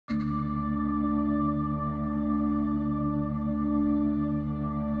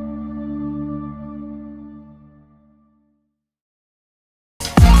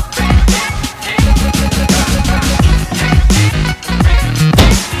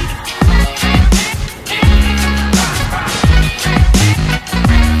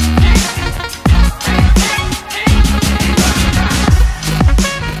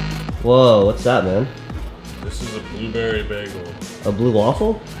that, man? This is a blueberry bagel. A blue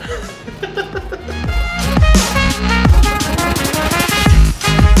waffle?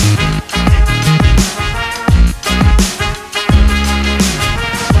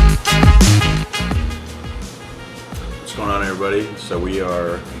 What's going on, everybody? So we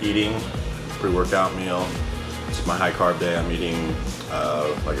are eating pre-workout meal. It's my high carb day. I'm eating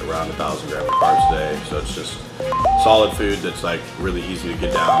like around 1,000 grams of carbs a day. So it's just solid food that's like really easy to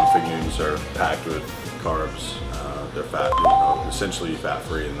get down. Fig Newtons are packed with carbs. They're fat, essentially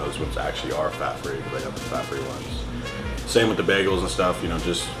fat-free, and those ones actually are fat-free because I got the fat-free ones. Same with the bagels and stuff.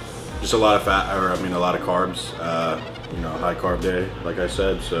 Just a lot of fat, or a lot of carbs. High carb day, like I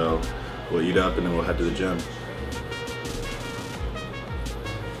said. So we'll eat up and then we'll head to the gym.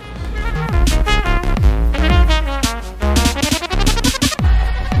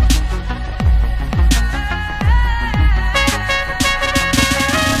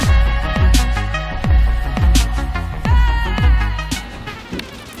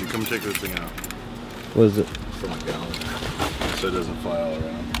 Come check this thing out. What is it? For my gallon. So it doesn't fly all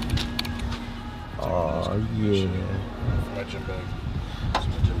around. Oh yeah. For my gym bag. So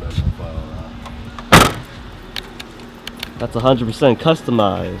my gym bag doesn't fly all around. That's 100%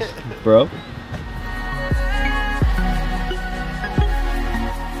 customized, bro.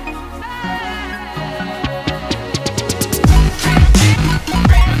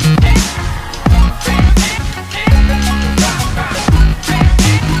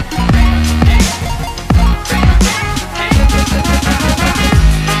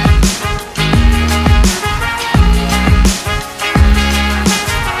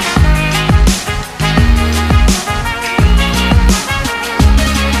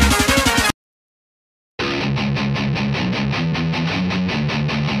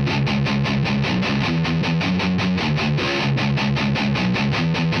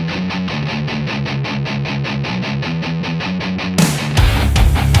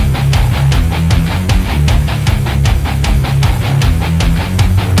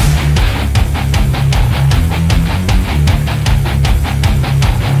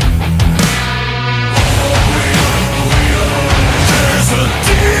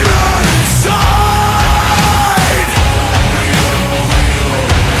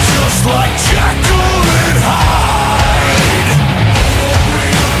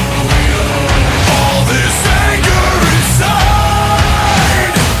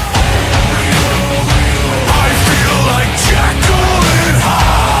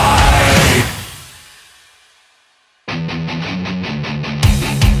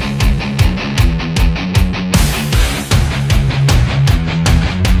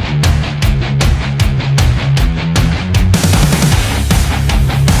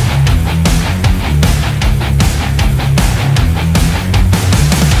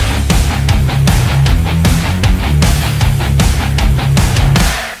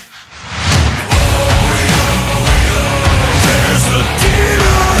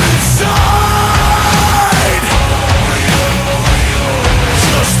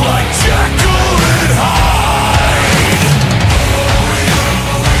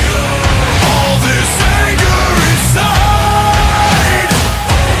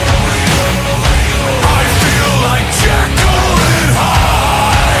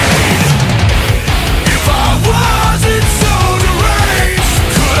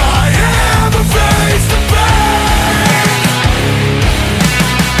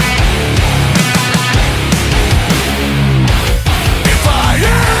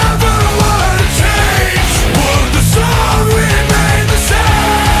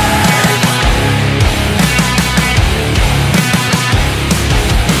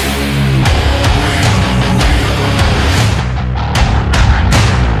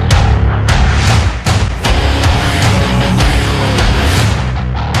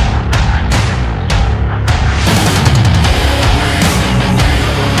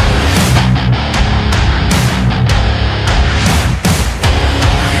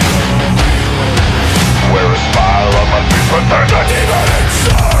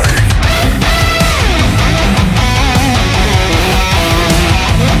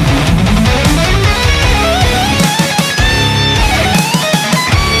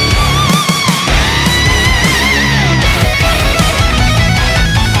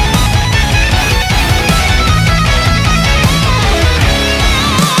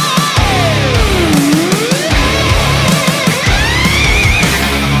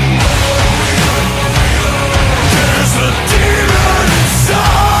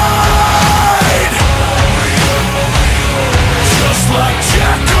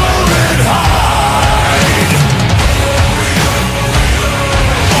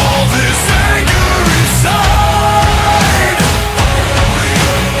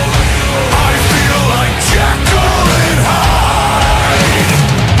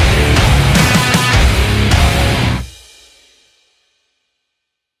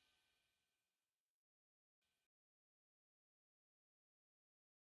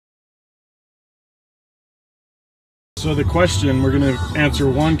 So the question, we're gonna answer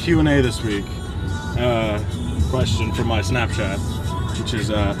one Q&A this week. Question from my Snapchat, which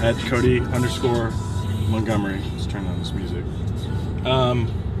is at Cody_Montgomery. Let's turn on this music.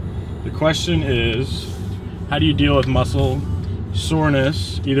 The question is, how do you deal with muscle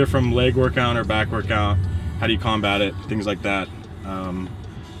soreness, either from leg workout or back workout? How do you combat it? Things like that.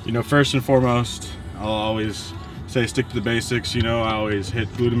 You know, first and foremost, I'll always say stick to the basics. You know, I always hit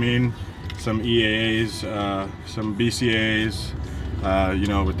glutamine, some EAAs, some BCAAs, you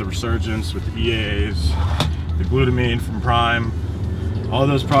know, with the resurgence, with the EAAs, the glutamine from Prime. All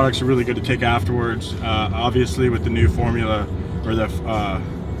those products are really good to take afterwards. Obviously with the new formula, or the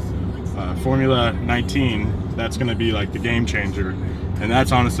Formula 19, that's gonna be like the game changer. And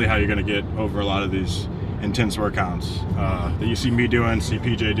that's honestly how you're gonna get over a lot of these intense workouts that you see me doing, see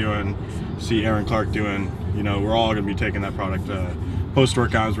PJ doing, see Aaron Clark doing. You know, we're all gonna be taking that product.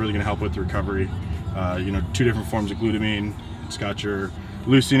 Post-workout is really gonna help with the recovery. You know, 2 different forms of glutamine. It's got your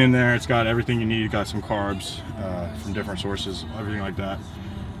leucine in there, it's got everything you need, got some carbs from different sources, everything like that.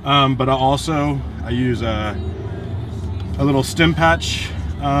 But I use a little stim patch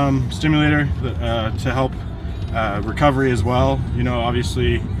stimulator to help recovery as well. You know,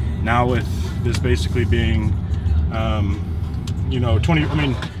 obviously now with this basically being, you know,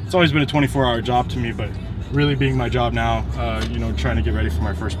 it's always been a 24-hour job to me, but really being my job now, you know, trying to get ready for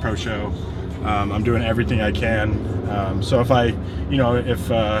my first pro show. I'm doing everything I can. So if I, you know,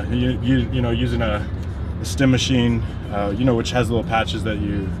 you know, using a stim machine, you know, which has little patches that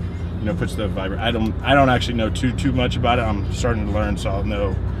you know, puts the vibrate. I don't actually know too much about it. I'm starting to learn, so I'll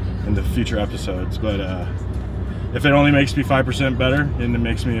know in the future episodes. But if it only makes me 5% better and it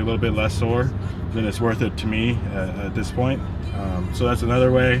makes me a little bit less sore, then it's worth it to me at this point. So that's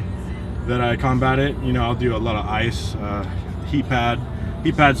another way that I combat it. You know, I'll do a lot of ice, heat pad.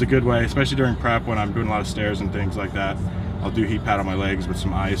 Heat pad's a good way, especially during prep when I'm doing a lot of stairs and things like that. I'll do heat pad on my legs with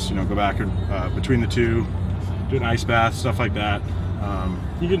some ice. You know, go back and between the two, do an ice bath, stuff like that.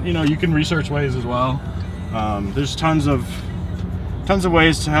 You can research ways as well. There's tons of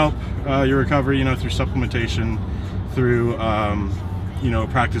ways to help your recovery. You know, through supplementation, through you know,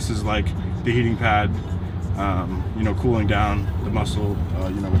 practices like the heating pad. You know, cooling down the muscle.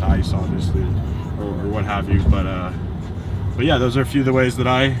 You know, with ice, obviously, or what have you. But yeah, those are a few of the ways that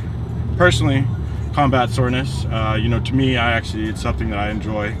I personally combat soreness. You know, to me, it's something that I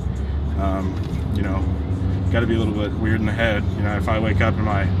enjoy. You know, got to be a little bit weird in the head. You know, if I wake up and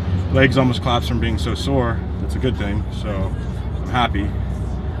my legs almost collapse from being so sore, that's a good thing. So I'm happy.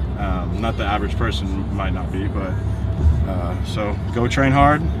 Not the average person might not be, but so go train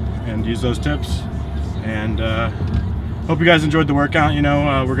hard and use those tips. And hope you guys enjoyed the workout. You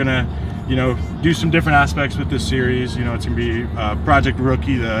know, we're gonna, you know, do some different aspects with this series. You know, it's gonna be Project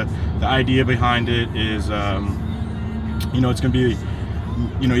Rookie. The idea behind it is, you know, it's gonna be,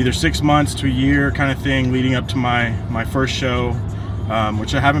 you know, either 6 months to a year kind of thing leading up to my first show,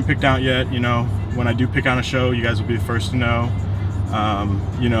 which I haven't picked out yet. You know, when I do pick out a show, you guys will be the first to know.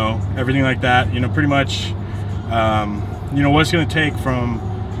 You know, everything like that. You know, pretty much, you know, what it's gonna take from,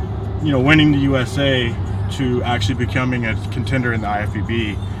 you know, winning the USA to actually becoming a contender in the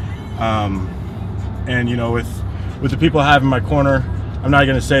IFBB. And you know, with the people I have in my corner, I'm not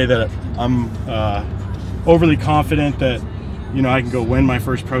going to say that I'm overly confident that, you know, I can go win my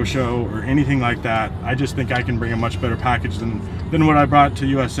first pro show or anything like that. I just think I can bring a much better package than what I brought to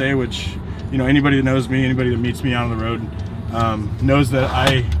USA, which, you know, anybody that knows me, anybody that meets me out on the road, knows that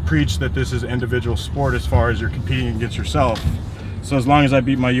I preach that this is an individual sport as far as you're competing against yourself. So as long as I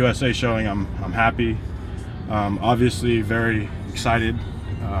beat my USA showing, I'm happy. Obviously very excited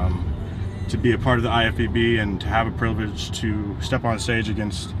to be a part of the IFBB and to have a privilege to step on stage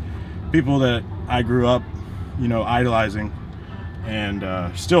against people that I grew up, you know, idolizing and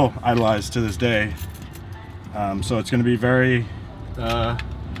still idolize to this day. So it's going to be very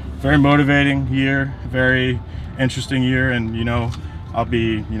motivating year, very interesting year, and you know, I'll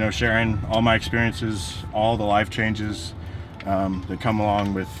be, you know, sharing all my experiences, all the life changes that come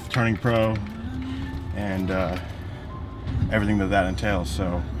along with turning pro and everything that entails.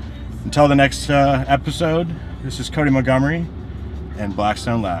 So until the next episode, this is Cody Montgomery and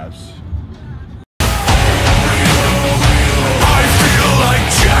Blackstone Labs.